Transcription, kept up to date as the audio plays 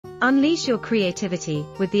Unleash your creativity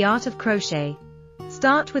with the art of crochet.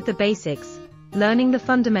 Start with the basics, learning the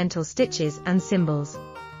fundamental stitches and symbols.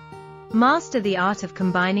 Master the art of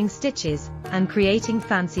combining stitches and creating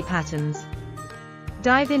fancy patterns.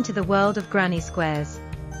 Dive into the world of granny squares,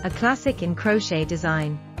 a classic in crochet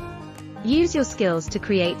design. Use your skills to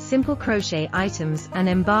create simple crochet items and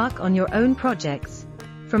embark on your own projects,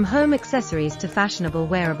 from home accessories to fashionable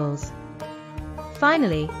wearables.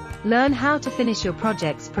 Finally, learn how to finish your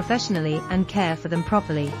projects professionally and care for them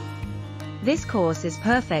properly. This course is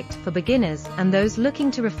perfect for beginners and those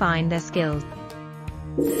looking to refine their skills.